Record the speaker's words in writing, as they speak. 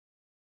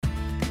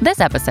This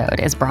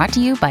episode is brought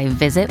to you by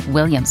Visit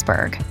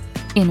Williamsburg.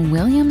 In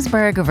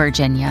Williamsburg,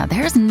 Virginia,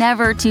 there's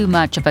never too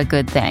much of a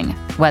good thing.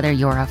 Whether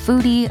you're a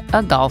foodie,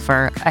 a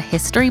golfer, a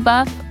history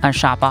buff, a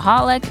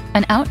shopaholic,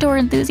 an outdoor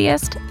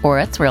enthusiast, or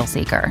a thrill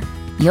seeker,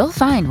 you'll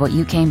find what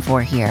you came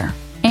for here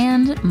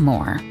and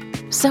more.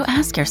 So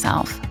ask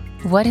yourself,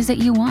 what is it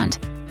you want?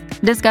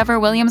 Discover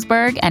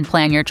Williamsburg and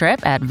plan your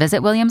trip at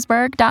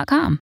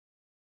visitwilliamsburg.com.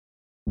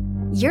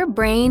 Your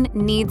brain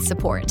needs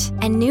support,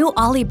 and new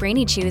Ollie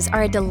Brainy Chews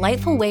are a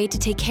delightful way to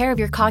take care of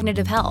your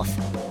cognitive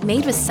health.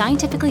 Made with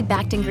scientifically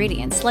backed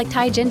ingredients like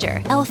Thai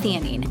ginger,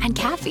 L-theanine, and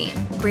caffeine,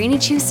 Brainy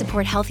Chews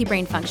support healthy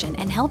brain function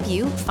and help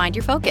you find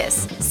your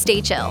focus,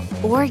 stay chill,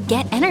 or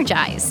get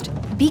energized.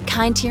 Be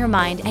kind to your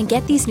mind and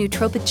get these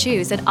nootropic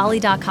chews at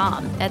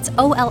ollie.com. That's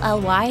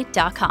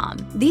OLLY.com.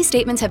 These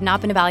statements have not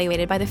been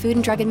evaluated by the Food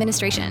and Drug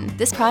Administration.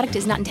 This product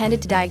is not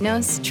intended to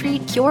diagnose,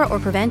 treat, cure, or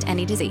prevent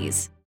any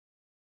disease.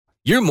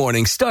 Your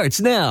morning starts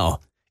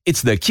now.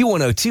 It's the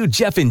Q102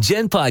 Jeff and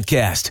Jen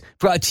podcast,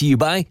 brought to you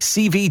by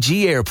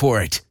CVG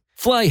Airport.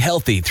 Fly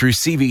healthy through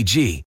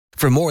CVG.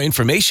 For more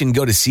information,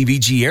 go to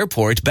CVG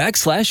Airport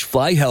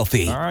 /fly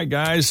healthy. All right,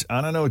 guys,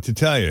 I don't know what to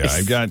tell you.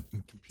 I've got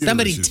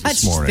somebody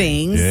touched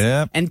things,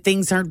 and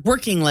things aren't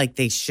working like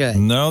they should.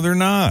 No, they're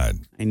not.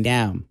 I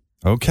know.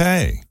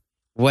 Okay.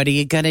 What are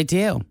you going to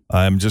do?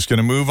 I'm just going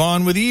to move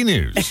on with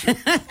E-News.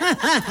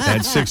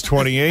 At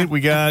 6:28,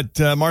 we got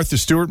Martha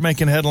Stewart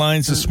making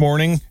headlines this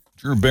morning.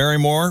 Drew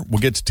Barrymore. We'll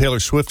get to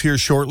Taylor Swift here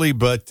shortly,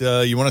 but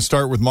you want to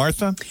start with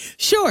Martha?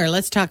 Sure,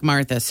 let's talk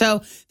Martha.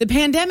 So the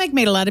pandemic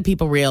made a lot of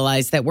people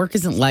realize that work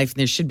isn't life and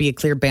there should be a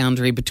clear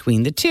boundary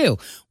between the two.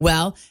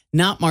 Well,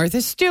 not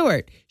Martha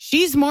Stewart.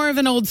 She's more of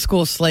an old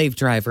school slave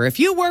driver. If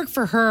you work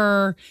for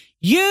her,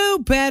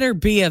 you better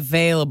be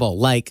available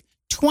like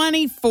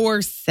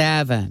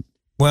 24/7.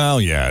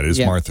 Well, yeah, it is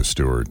Martha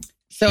Stewart.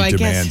 So she I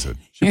demands guess it.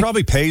 She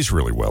probably pays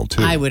really well,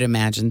 too. I would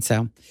imagine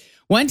so.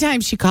 One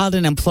time she called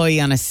an employee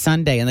on a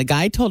Sunday and the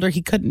guy told her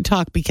he couldn't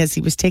talk because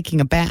he was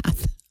taking a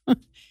bath.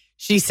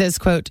 She says,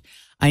 quote,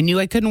 "I knew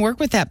I couldn't work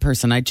with that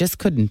person. I just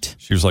couldn't."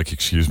 She was like,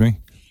 "Excuse me?"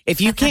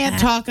 If you can't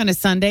talk on a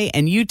Sunday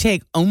and you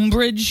take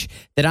umbrage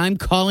that I'm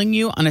calling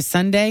you on a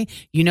Sunday,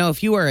 you know,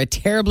 if you are a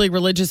terribly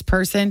religious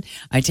person,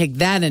 I take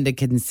that into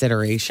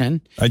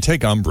consideration. I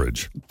take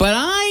umbrage. But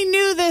I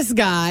knew this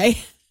guy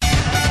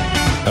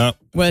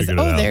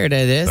there it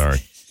is. Sorry.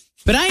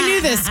 But I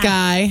knew this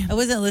guy. I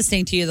wasn't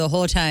listening to you the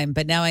whole time,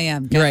 but now I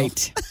am. Go.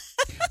 Right.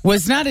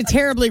 Was not a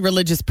terribly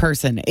religious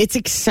person. It's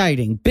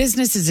exciting.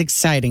 Business is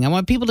exciting. I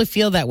want people to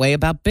feel that way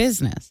about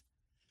business.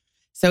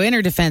 So in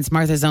her defense,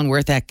 Martha's own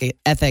work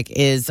ethic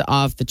is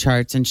off the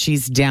charts, and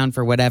she's down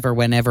for whatever,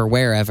 whenever,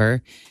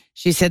 wherever.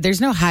 She said, "There's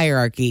no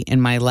hierarchy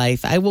in my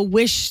life. I will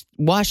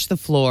wash the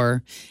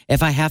floor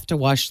if I have to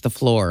wash the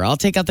floor. I'll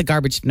take out the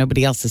garbage if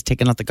nobody else is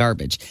taking out the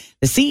garbage.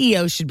 The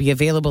CEO should be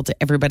available to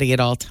everybody at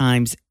all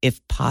times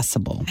if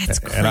possible." That's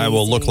crazy. And I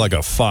will look like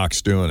a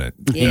fox doing it.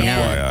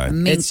 Yeah.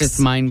 FYI. It's just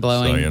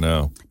mind-blowing. So you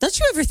know. Don't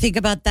you ever think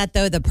about that,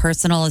 though, the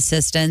personal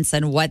assistants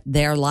and what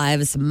their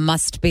lives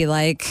must be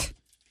like?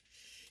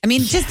 I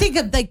mean, just think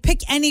of, like,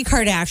 pick any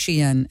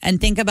Kardashian and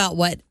think about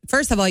what,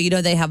 first of all, you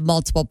know, they have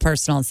multiple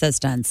personal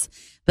assistants,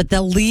 but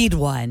the lead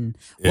one,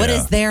 what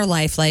is their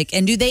life like?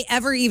 And do they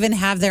ever even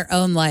have their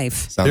own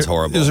life? Sounds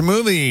horrible. There's a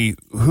movie,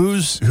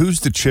 who's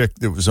the chick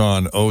that was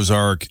on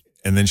Ozark,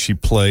 and then she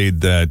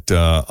played that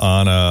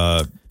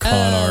Anna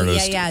con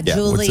artist. Yeah.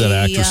 Julie. What's that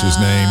actress's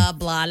name?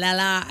 Blah, la,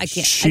 la. I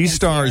can't. She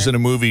stars in a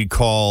movie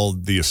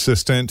called The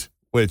Assistant,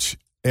 which,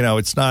 you know,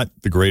 it's not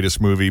the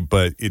greatest movie,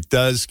 but it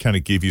does kind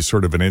of give you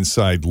sort of an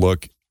inside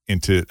look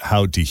into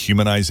how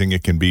dehumanizing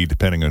it can be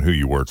depending on who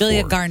you work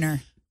Julia for.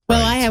 Garner. Well,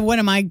 Right. I have one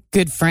of my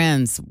good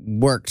friends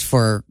worked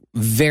for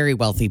very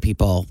wealthy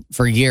people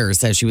for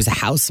years. She was a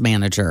house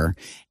manager,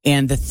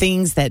 and the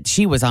things that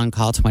she was on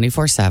call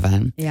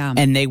 24/7. Yeah.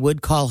 And they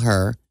would call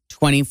her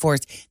 24.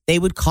 They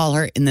would call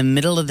her in the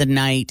middle of the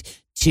night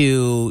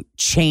to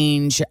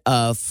change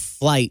a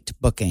flight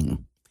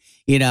booking.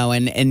 You know,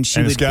 and she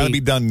And would it's got to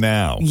be done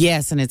now.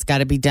 Yes, and it's got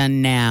to be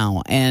done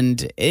now.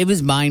 And it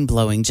was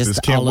mind-blowing,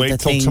 just Can't all of wait the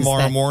till things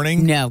tomorrow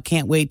morning? No,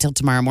 can't wait till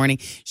tomorrow morning.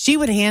 She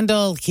would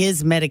handle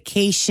his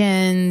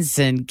medications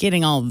and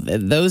getting all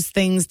those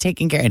things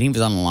taken care of. And he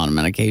was on a lot of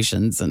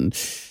medications, and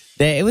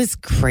it was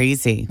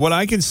crazy. What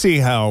I can see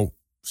how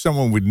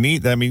someone would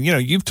need, I mean, you know,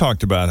 you've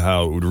talked about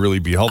how it would really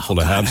be helpful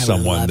to have I would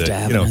someone love that, to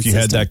have you know, an if you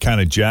had assistant. that kind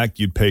of jack,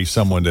 you'd pay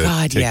someone to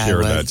take care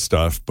of that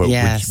stuff. But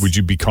would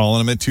you be calling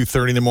them at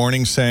 2:30 in the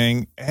morning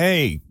saying,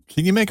 "Hey,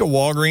 can you make a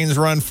Walgreens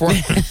run for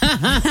me?"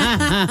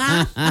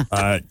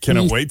 Can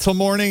it wait till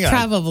morning?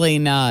 Probably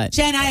not.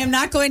 Jen, I am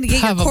not going to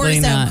get Probably your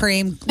cortisone not.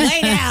 cream.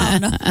 Lay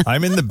down.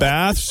 I'm in the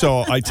bath,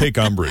 so I take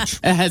umbrage.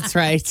 That's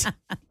right.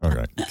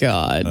 Okay.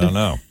 God. I don't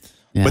know.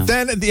 Yeah. But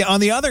then on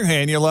the other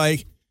hand, you're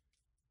like,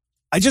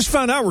 I just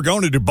found out we're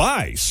going to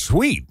Dubai.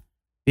 Sweet.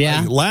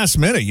 Yeah. Like, last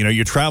minute,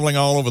 you're traveling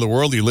all over the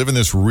world. You live in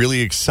this really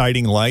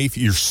exciting life.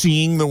 You're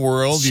seeing the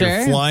world. Sure.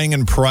 You're flying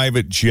in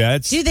private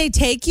jets. Do they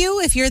take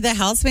you if you're the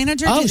house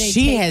manager? Oh, Do they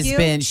she take has you?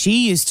 been.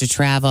 She used to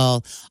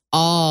travel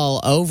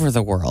all over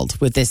the world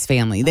with this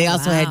family. They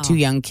also had 2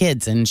 young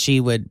kids, and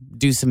she would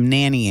do some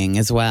nannying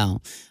as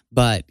well.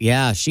 But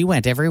yeah, she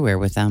went everywhere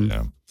with them.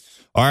 Yeah.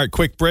 All right,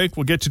 quick break.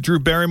 We'll get to Drew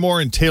Barrymore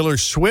and Taylor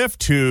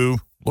Swift, who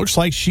looks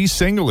like she's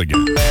single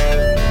again.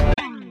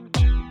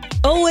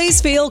 Always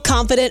feel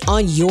confident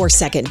on your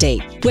second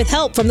date. With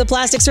help from the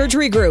Plastic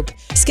Surgery Group.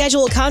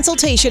 Schedule a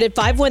consultation at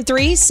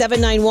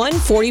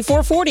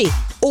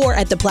 513-791-4440 or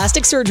at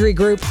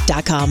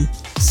theplasticsurgerygroup.com.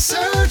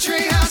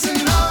 Surgery has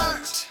an art.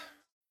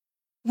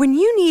 When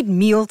you need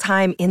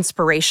mealtime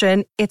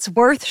inspiration, it's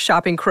worth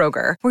shopping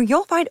Kroger, where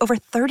you'll find over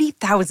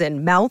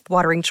 30,000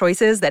 mouth-watering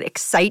choices that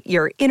excite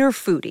your inner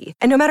foodie.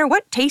 And no matter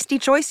what tasty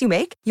choice you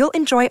make, you'll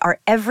enjoy our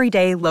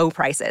everyday low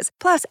prices,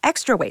 plus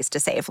extra ways to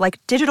save,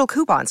 like digital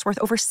coupons worth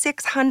over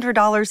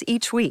 $600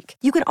 each week.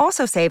 You can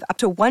also save up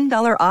to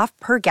 $1 off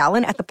per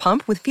gallon at the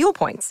pump with fuel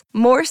points.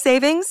 More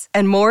savings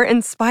and more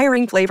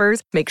inspiring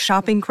flavors make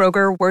shopping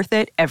Kroger worth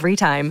it every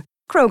time.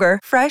 Kroger,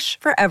 fresh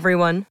for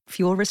everyone.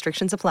 Fuel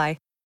restrictions apply.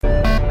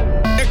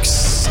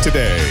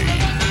 Today,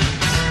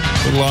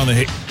 a little on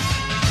the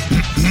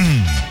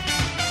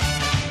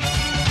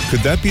Could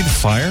that be the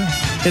fire?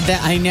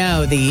 I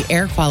know the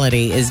air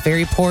quality is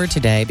very poor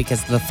today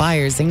because of the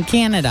fires in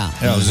Canada.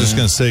 Yeah, I was just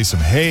going to say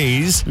some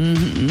haze.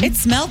 Mm-hmm. It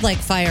smelled like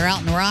fire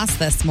out in Ross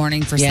this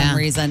morning for some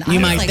reason.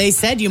 They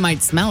said you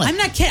might smell it. I'm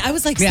not kidding. I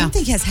was like,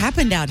 something has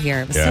happened out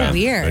here. It was so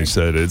weird. They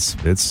said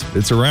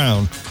it's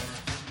around.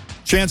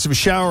 Chance of a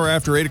shower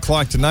after 8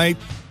 o'clock tonight.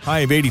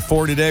 High of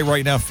 84 today.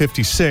 Right now,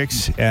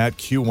 56 at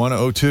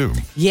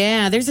Q102.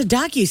 Yeah, there's a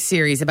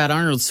docuseries about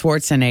Arnold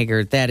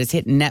Schwarzenegger that is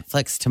hitting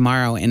Netflix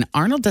tomorrow, and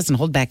Arnold doesn't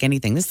hold back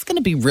anything. This is going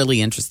to be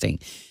really interesting.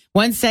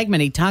 One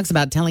segment, he talks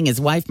about telling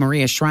his wife,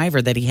 Maria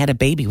Shriver, that he had a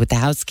baby with the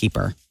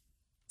housekeeper.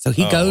 So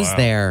he goes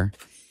there. It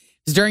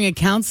was during a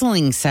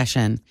counseling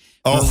session.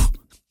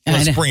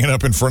 Let's bring it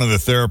up in front of the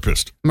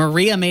therapist.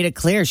 Maria made it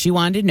clear she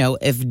wanted to know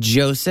if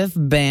Joseph,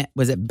 Baena,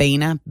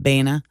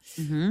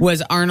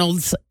 was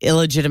Arnold's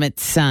illegitimate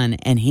son.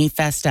 And he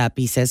fessed up.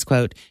 He says,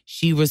 quote,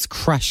 she was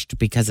crushed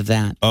because of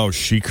that. Oh,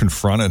 she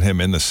confronted him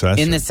in the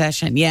session? In the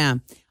session, yeah.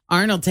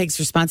 Arnold takes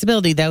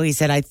responsibility, though. He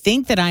said, I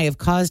think that I have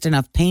caused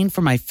enough pain for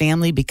my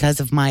family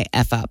because of my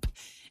F-up.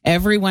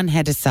 Everyone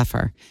had to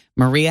suffer.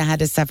 Maria had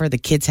to suffer. The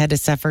kids had to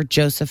suffer.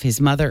 Joseph, his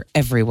mother,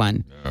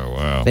 everyone. Oh,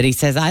 wow. But he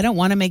says, I don't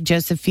want to make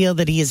Joseph feel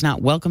that he is not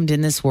welcomed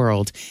in this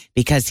world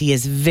because he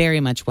is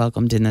very much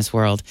welcomed in this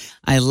world.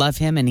 I love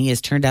him, and he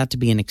has turned out to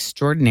be an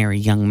extraordinary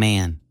young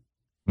man.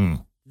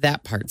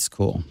 That part's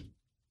cool.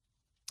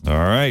 All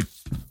right.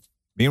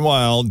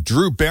 Meanwhile,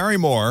 Drew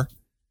Barrymore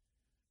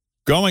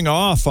going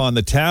off on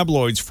the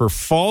tabloids for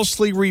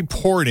falsely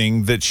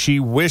reporting that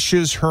she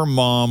wishes her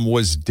mom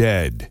was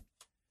dead.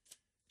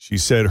 She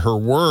said her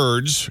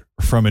words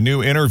from a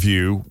new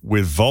interview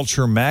with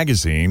Vulture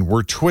magazine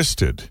were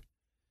twisted.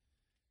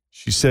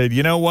 She said,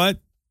 you know what?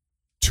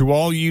 To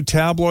all you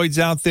tabloids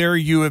out there,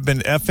 you have been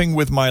effing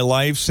with my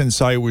life since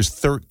I was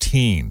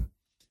 13.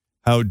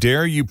 How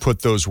dare you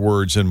put those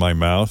words in my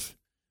mouth?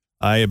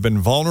 I have been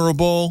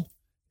vulnerable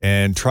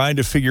and trying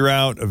to figure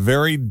out a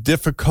very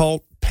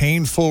difficult,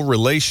 painful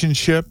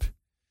relationship.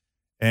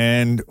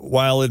 And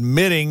while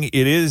admitting it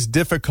is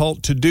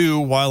difficult to do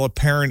while a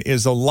parent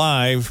is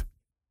alive,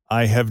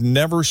 I have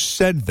never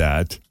said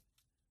that.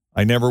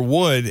 I never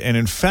would. And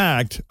in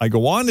fact, I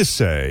go on to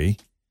say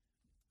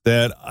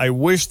that I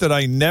wish that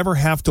I never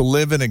have to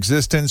live an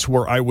existence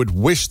where I would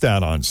wish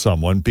that on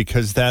someone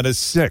because that is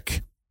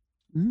sick.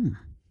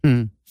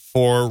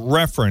 For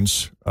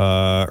reference,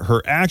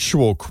 her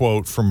actual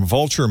quote from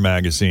Vulture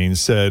magazine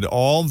said,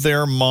 all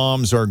their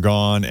moms are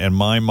gone and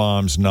my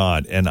mom's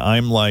not. And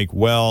I'm like,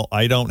 well,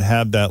 I don't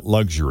have that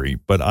luxury,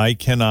 but I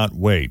cannot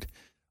wait.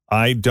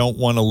 I don't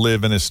want to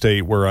live in a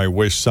state where I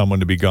wish someone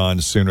to be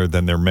gone sooner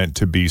than they're meant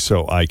to be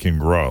so I can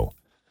grow.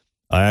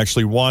 I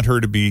actually want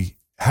her to be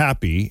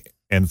happy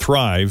and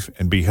thrive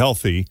and be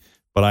healthy,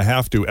 but I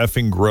have to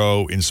effing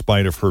grow in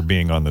spite of her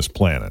being on this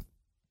planet.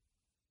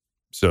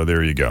 So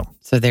there you go.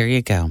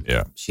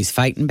 Yeah. She's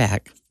fighting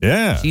back.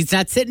 Yeah. She's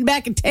not sitting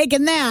back and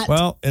taking that.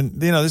 Well,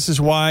 and this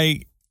is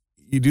why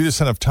you do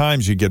this enough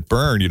times, you get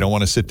burned. You don't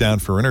want to sit down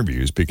for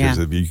interviews because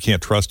if you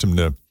can't trust them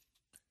to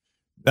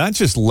not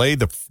just lay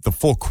the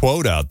full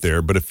quote out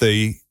there, but if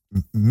they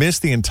miss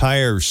the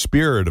entire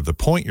spirit of the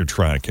point you're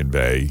trying to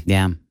convey.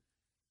 Yeah.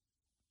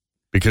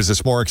 Because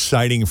it's more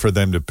exciting for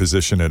them to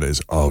position it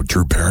as, oh,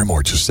 Drew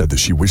Barrymore just said that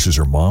she wishes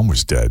her mom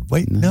was dead.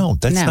 Wait, no,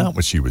 that's not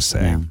what she was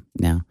saying.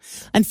 No.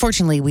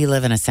 Unfortunately, we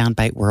live in a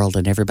soundbite world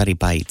and everybody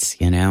bites,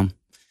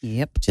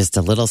 Yep. Just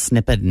a little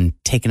snippet and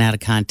taken out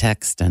of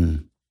context,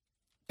 and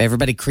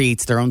everybody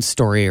creates their own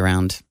story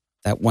around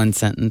that one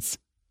sentence.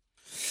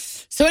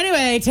 So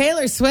anyway,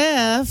 Taylor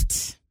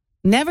Swift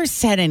never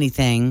said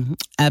anything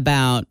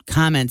about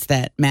comments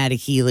that Maddie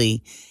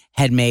Healy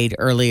had made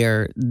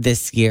earlier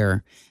this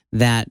year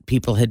that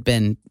people had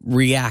been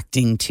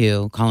reacting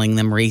to, calling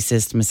them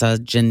racist,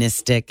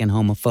 misogynistic, and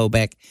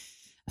homophobic.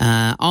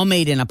 All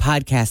made in a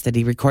podcast that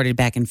he recorded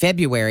back in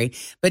February.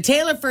 But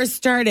Taylor first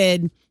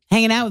started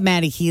hanging out with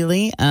Maddie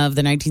Healy of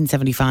the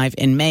 1975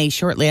 in May,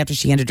 shortly after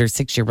she ended her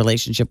 6-year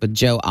relationship with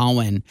Joe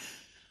Alwyn.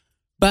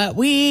 But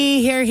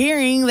we are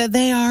hearing that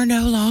they are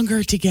no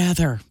longer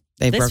together.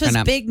 They've broken up. This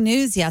was big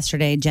news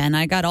yesterday, Jen.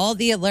 I got all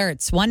the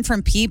alerts. One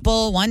from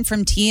People, one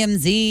from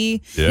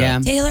TMZ. Yeah.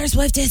 Taylor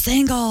Swift is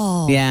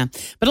single. Yeah.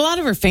 But a lot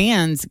of her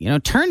fans,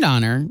 turned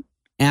on her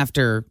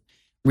after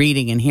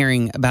reading and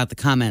hearing about the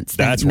comments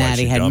that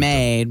Maddie had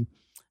made.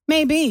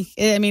 Maybe.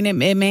 I mean,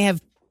 it may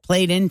have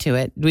played into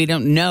it. We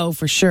don't know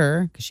for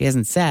sure because she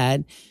hasn't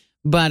said.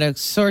 But a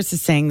source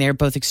is saying they're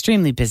both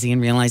extremely busy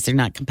and realize they're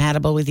not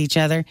compatible with each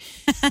other.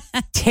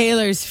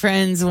 Taylor's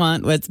friends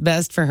want what's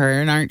best for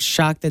her and aren't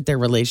shocked that their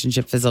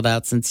relationship fizzled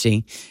out since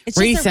she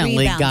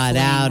recently got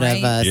out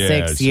of a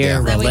 6-year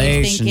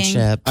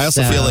relationship. I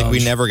also feel like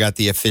we never got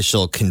the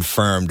official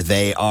confirmed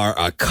they are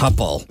a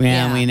couple.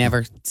 Yeah, we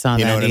never saw that.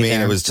 You know what I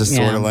mean? It was just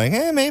sort of like,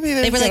 maybe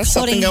they were like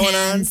something going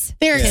hands. on.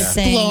 They're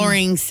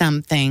exploring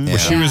something. Well,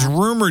 she was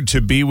rumored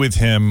to be with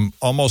him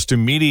almost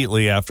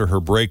immediately after her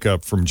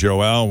breakup from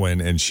Joe Alwyn.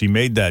 And she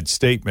made that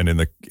statement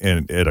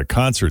at a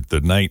concert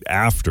the night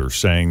after,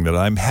 saying that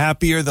I'm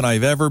happier than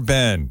I've ever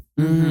been,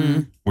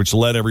 which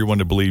led everyone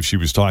to believe she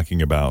was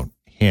talking about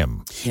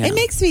him. Yeah. It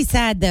makes me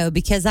sad, though,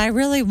 because I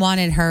really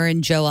wanted her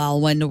and Joe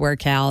Alwyn to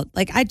work out.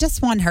 Like, I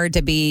just want her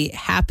to be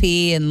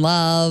happy and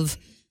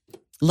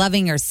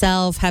loving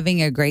herself,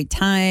 having a great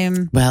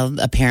time.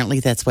 Well, apparently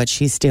that's what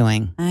she's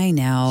doing. I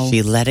know.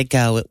 She let it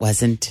go. It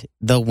wasn't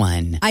the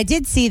one. I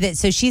did see that.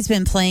 So she's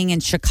been playing in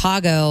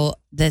Chicago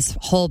this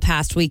whole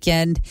past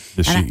weekend.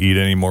 Did she eat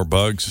any more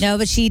bugs? No,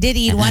 but she did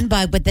eat one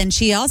bug. But then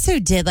she also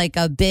did like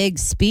a big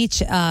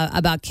speech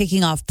about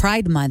kicking off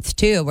Pride Month,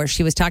 too, where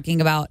she was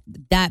talking about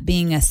that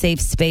being a safe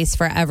space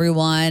for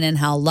everyone and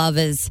how love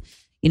is,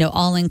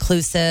 all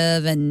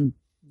inclusive and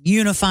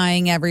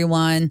unifying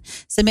everyone.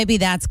 So maybe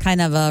that's kind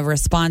of a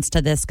response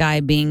to this guy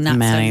being not so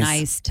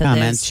nice to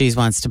this. She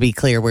wants to be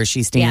clear where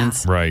she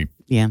stands. Yeah. Right.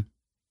 Yeah.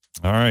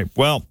 All right.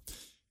 Well,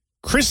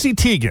 Chrissy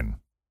Teigen.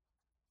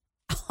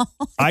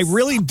 I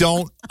really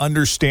don't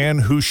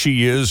understand who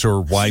she is or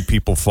why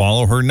people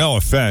follow her. No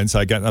offense.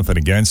 I got nothing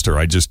against her.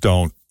 I just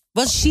don't.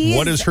 Well,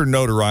 what is her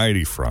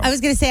notoriety from? I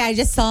was going to say, I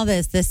just saw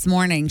this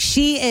morning.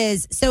 She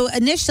is, so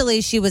initially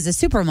she was a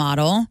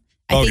supermodel.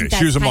 I think that's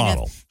she was a kind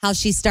model. of how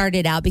she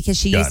started out because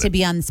she used to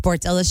be on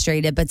Sports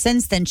Illustrated. But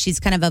since then, she's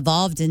kind of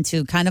evolved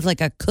into kind of like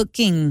a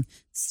cooking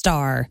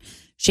star.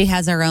 She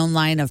has her own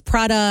line of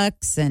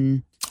products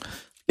and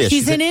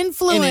she's an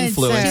influencer.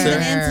 She's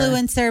an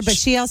influencer, but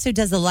she also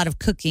does a lot of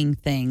cooking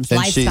things,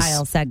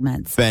 lifestyle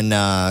segments. Been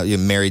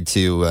married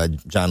to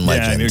John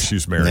Legend. Yeah, I knew she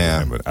was married to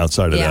him, but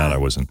outside of that, I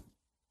wasn't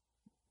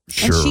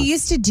sure. And she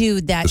used to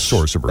do that. The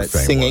source of her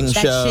fame singing was.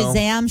 That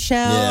Shazam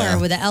show or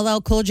with the LL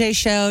Cool J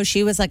show.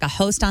 She was like a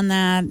host on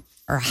that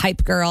or a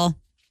hype girl.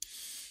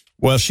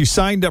 Well, she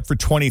signed up for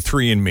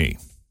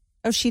 23andMe.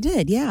 Oh, she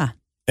did, yeah.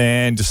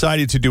 And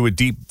decided to do a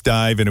deep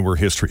dive into her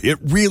history. It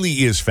really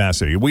is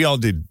fascinating. We all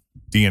did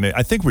DNA.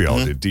 I think we all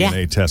did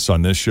DNA tests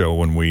on this show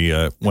when we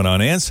went on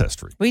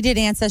Ancestry. We did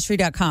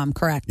Ancestry.com,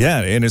 correct.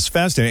 Yeah, and it's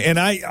fascinating. And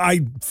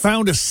I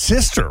found a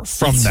sister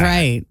from That's that.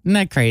 right. Isn't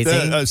that crazy?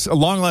 A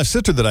long-lost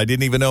sister that I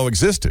didn't even know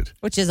existed.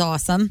 Which is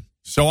awesome.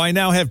 So I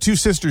now have 2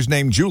 sisters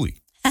named Julie.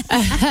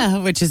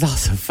 Which is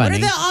also funny.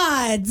 What are the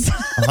odds?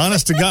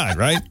 Honest to God,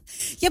 right?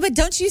 Yeah, but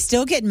don't you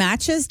still get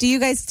matches? Do you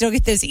guys still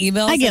get those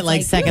emails? I get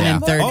like second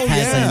and third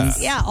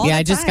cousins. Yeah,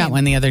 I just got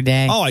one the other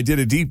day. Oh, I did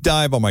a deep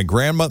dive on my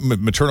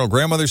maternal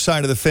grandmother's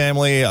side of the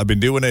family. I've been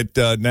doing it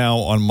now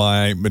on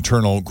my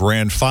maternal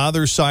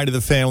grandfather's side of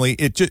the family.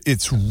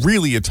 It's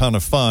really a ton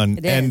of fun.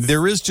 And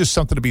there is just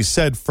something to be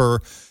said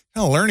for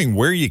learning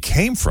where you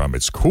came from.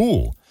 It's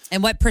cool.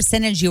 And what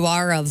percentage you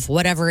are of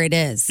whatever it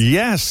is.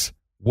 Yes.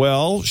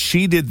 Well,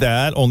 she did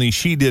that, only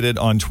she did it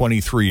on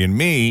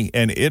 23andMe,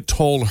 and it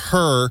told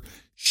her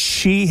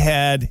she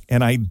had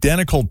an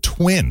identical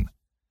twin,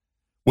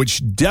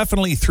 which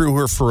definitely threw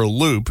her for a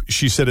loop.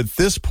 She said, at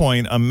this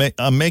point,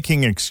 I'm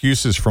making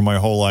excuses for my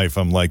whole life.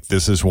 I'm like,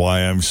 this is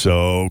why I'm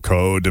so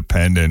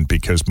codependent,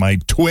 because my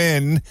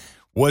twin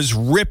was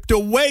ripped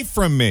away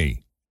from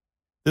me.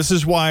 This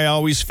is why I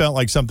always felt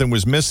like something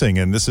was missing,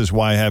 and this is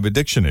why I have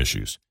addiction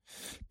issues.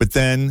 But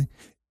then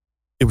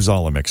it was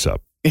all a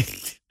mix-up.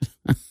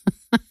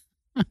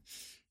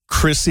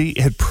 Chrissy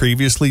had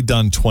previously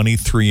done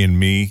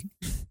 23andMe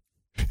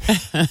for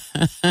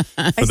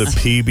the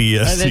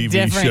PBS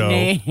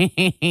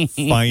TV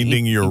show,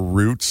 Finding Your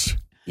Roots.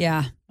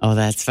 Yeah. Oh,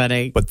 that's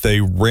funny. But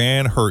they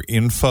ran her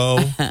info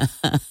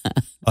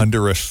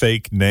under a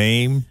fake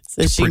name.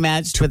 So she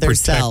matched with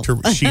herself.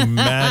 She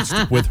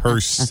matched with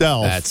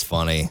herself. That's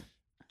funny.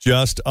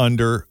 Just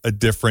under a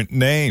different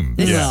name.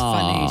 This is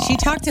funny. She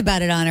talked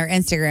about it on her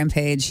Instagram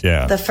page.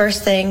 Yeah. The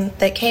first thing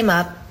that came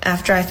up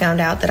after I found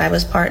out that I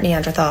was part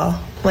Neanderthal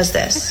was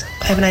this.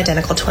 I have an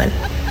identical twin.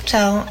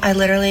 So I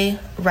literally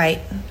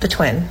write the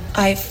twin.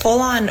 I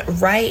full on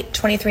write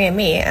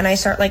 23andMe and I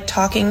start like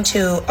talking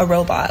to a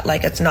robot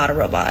like it's not a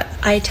robot.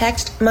 I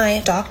text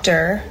my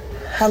doctor,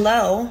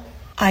 hello.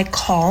 I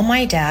call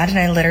my dad and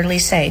I literally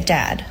say,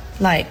 Dad,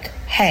 like,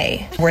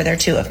 hey, were there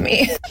two of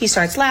me? He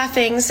starts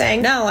laughing,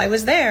 saying, no, I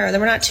was there. There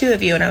were not two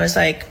of you. And I was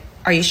like,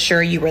 are you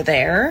sure you were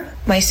there?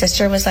 My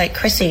sister was like,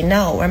 Chrissy,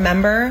 no.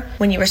 Remember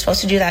when you were supposed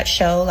to do that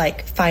show,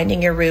 like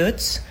Finding Your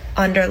Roots,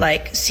 under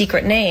like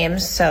secret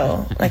names,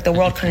 so like the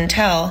world couldn't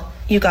tell?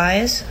 You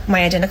guys,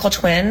 my identical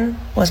twin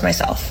was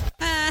myself.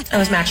 I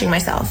was matching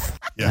myself.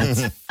 Yeah.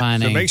 That's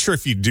funny. So make sure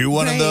if you do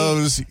one of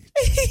those,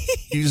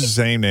 use the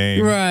same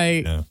name.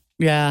 Right. Yeah.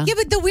 Yeah,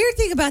 but the weird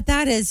thing about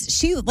that is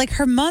she, like,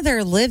 her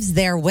mother lives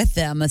there with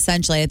them,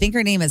 essentially. I think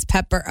her name is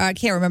Pepper. I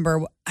can't remember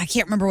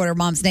what her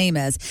mom's name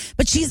is,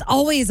 but she's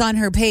always on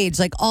her page,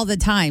 like, all the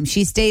time.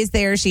 She stays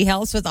there. She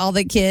helps with all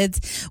the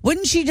kids.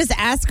 Wouldn't she just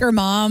ask her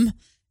mom,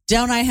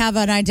 don't I have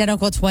an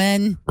identical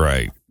twin?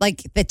 Right.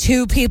 Like, the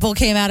two people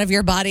came out of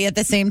your body at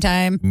the same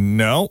time?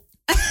 No.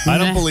 I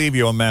don't believe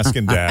you. I'm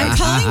asking Dad. I'm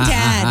calling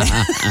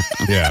Dad.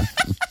 Yeah.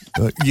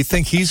 You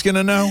think he's going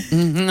to know?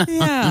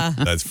 Yeah.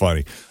 That's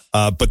funny.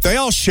 But they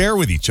all share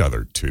with each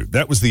other, too.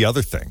 That was the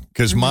other thing.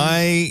 Because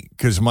my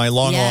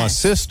long-lost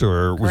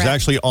sister was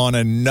actually on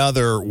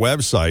another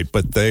website,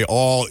 but they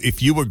all,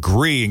 if you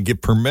agree and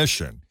get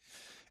permission,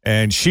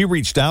 and she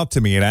reached out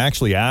to me and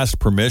actually asked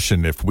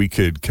permission if we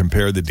could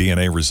compare the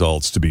DNA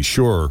results to be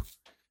sure.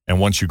 And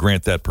once you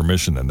grant that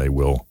permission, then they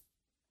will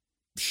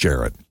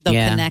share it.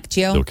 They'll connect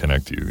you. They'll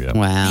connect you, yeah.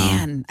 Wow.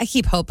 Man, I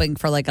keep hoping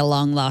for like a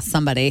long-lost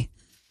somebody.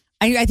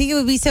 I think it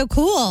would be so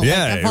cool.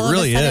 Yeah, like, if all it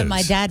really of a sudden is.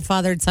 My dad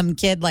fathered some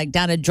kid like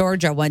down in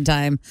Georgia one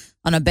time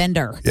on a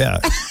bender. Yeah.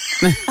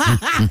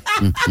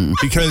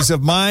 Because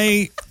of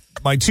my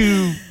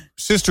two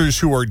sisters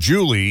who are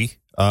Julie,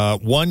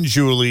 one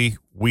Julie,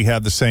 we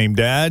have the same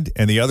dad,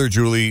 and the other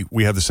Julie,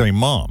 we have the same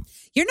mom.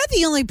 You're not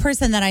the only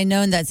person that I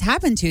know that's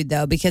happened to,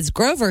 though, because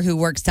Grover, who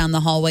works down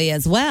the hallway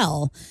as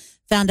well,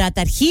 found out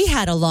that he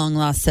had a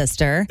long-lost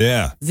sister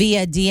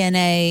via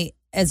DNA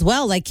as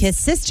well. Like his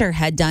sister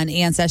had done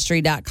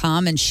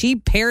Ancestry.com, and she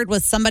paired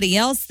with somebody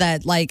else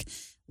that like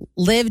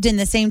lived in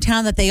the same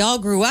town that they all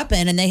grew up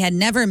in, and they had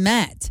never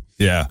met.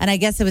 Yeah. And I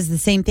guess it was the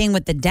same thing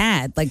with the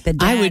dad. Like the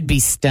dad. I would be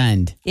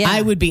stunned. Yeah.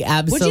 I would be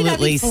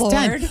absolutely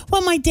stunned.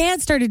 Well, my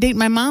dad started dating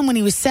my mom when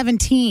he was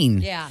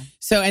 17. Yeah.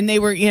 So, and they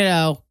were,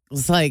 it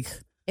was like,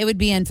 it would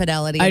be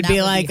infidelity. I'd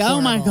be like, oh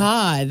my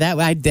God,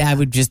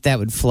 that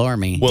would floor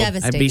me. Well,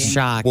 devastating. I'd be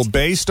shocked. Well,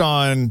 based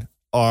on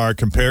our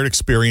compared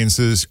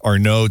experiences, our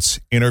notes,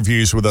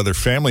 interviews with other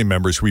family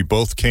members, we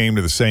both came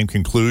to the same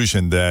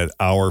conclusion that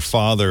our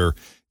father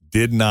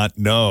did not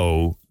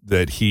know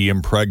that he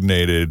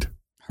impregnated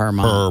her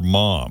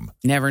mom.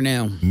 Never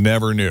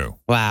knew.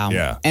 Wow.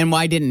 Yeah.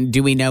 And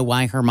do we know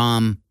why her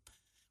mom,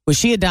 was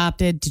she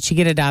adopted? Did she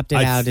get adopted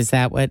out? Is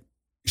that what?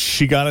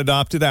 She got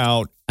adopted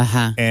out.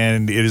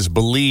 And it is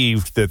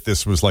believed that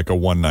this was like a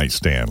one-night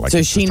stand. Like,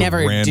 so she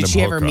never, did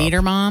she ever meet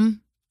her mom?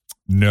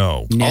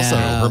 No. Also,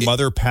 her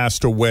mother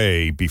passed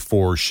away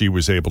before she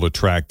was able to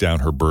track down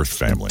her birth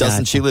family.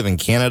 Doesn't she live in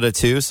Canada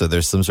too? So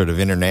there's some sort of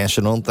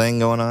international thing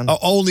going on?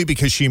 Only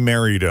because she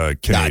married a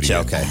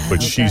Canadian. Gotcha, okay.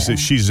 But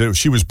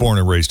she was born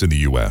and raised in the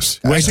U.S.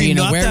 Where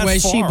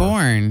was she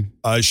born?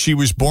 She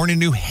was born in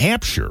New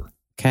Hampshire.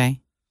 Okay.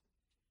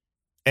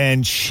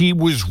 And she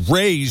was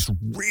raised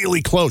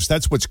really close.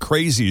 That's what's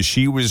crazy is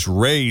she was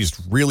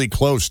raised really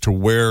close to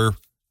where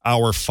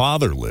our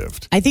father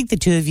lived. I think the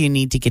two of you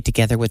need to get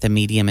together with a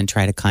medium and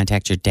try to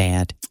contact your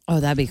dad. Oh,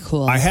 that'd be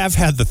cool. I have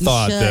had the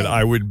thought that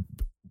I would,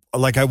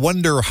 I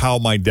wonder how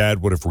my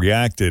dad would have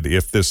reacted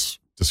if this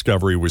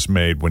discovery was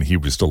made when he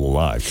was still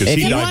alive. If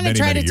you want to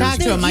try to talk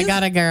to him, I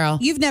got a girl.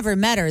 You've never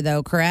met her,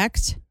 though,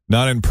 correct?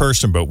 Not in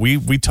person, but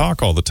we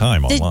talk all the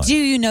time online. Do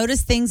you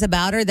notice things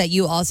about her that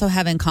you also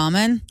have in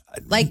common?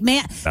 Like,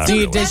 man,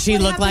 does she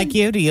look like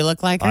you? Do you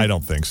look like her? I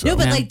don't think so. No,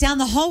 but like down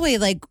the hallway,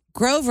 like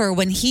Grover,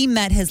 when he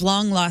met his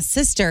long lost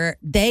sister,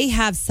 they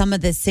have some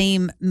of the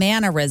same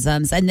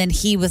mannerisms. And then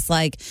he was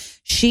like,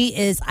 she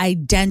is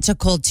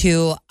identical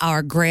to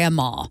our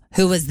grandma,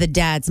 who was the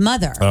dad's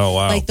mother. Oh,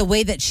 wow. Like the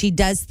way that she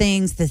does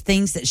things, the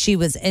things that she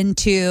was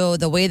into,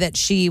 the way that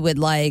she would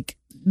like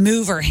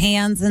move her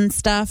hands and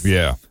stuff.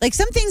 Yeah. Like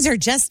some things are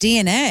just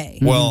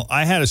DNA. Well,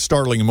 I had a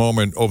startling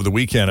moment over the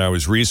weekend. I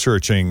was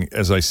researching,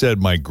 as I said,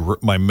 my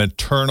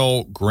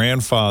maternal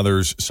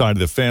grandfather's side of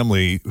the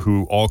family,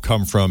 who all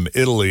come from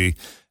Italy.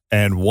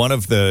 And one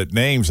of the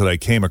names that I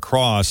came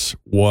across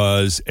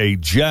was a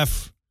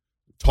Jeff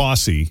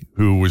Tossi,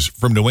 who was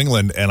from New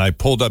England. And I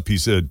pulled up,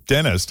 he's a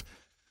dentist,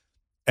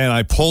 and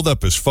I pulled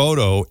up his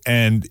photo,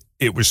 and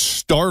it was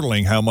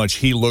startling how much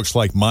he looks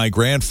like my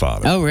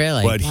grandfather. Oh,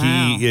 really? But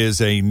he is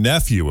a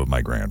nephew of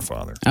my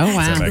grandfather. Oh,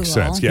 wow. That makes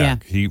sense. Yeah.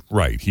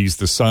 He's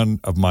the son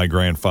of my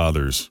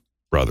grandfather's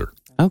brother.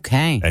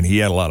 Okay. And he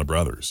had a lot of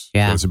brothers.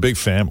 Yeah. So it's a big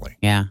family.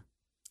 Yeah.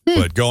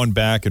 But going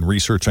back and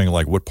researching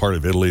like what part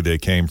of Italy they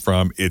came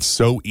from, it's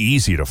so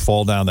easy to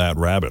fall down that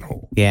rabbit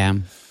hole. Yeah.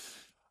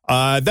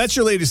 That's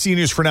your latest E!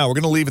 News for now. We're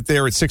going to leave it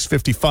there at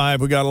 6:55.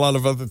 We got a lot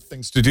of other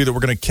things to do that we're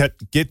going to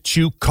get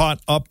you caught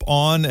up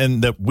on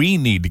and that we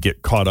need to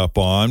get caught up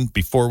on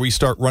before we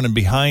start running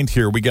behind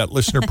here. We got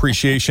listener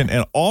appreciation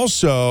and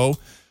also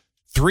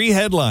 3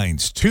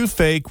 headlines, 2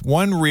 fake,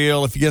 1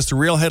 real. If you guess the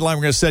real headline,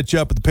 we're going to set you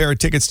up with a pair of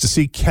tickets to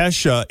see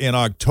Kesha in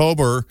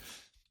October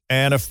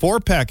and a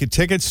 4-pack of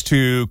tickets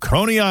to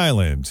Coney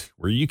Island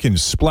where you can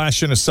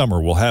splash in a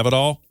summer. We'll have it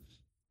all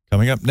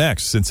coming up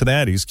next.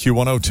 Cincinnati's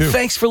Q102.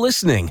 Thanks for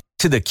listening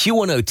to the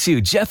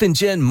Q102 Jeff and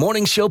Jen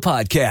Morning Show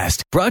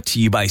podcast, brought to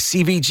you by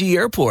CVG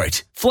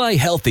Airport. Fly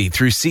healthy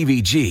through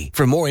CVG.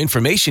 For more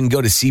information,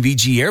 go to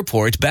CVG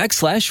Airport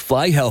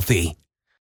 /fly healthy.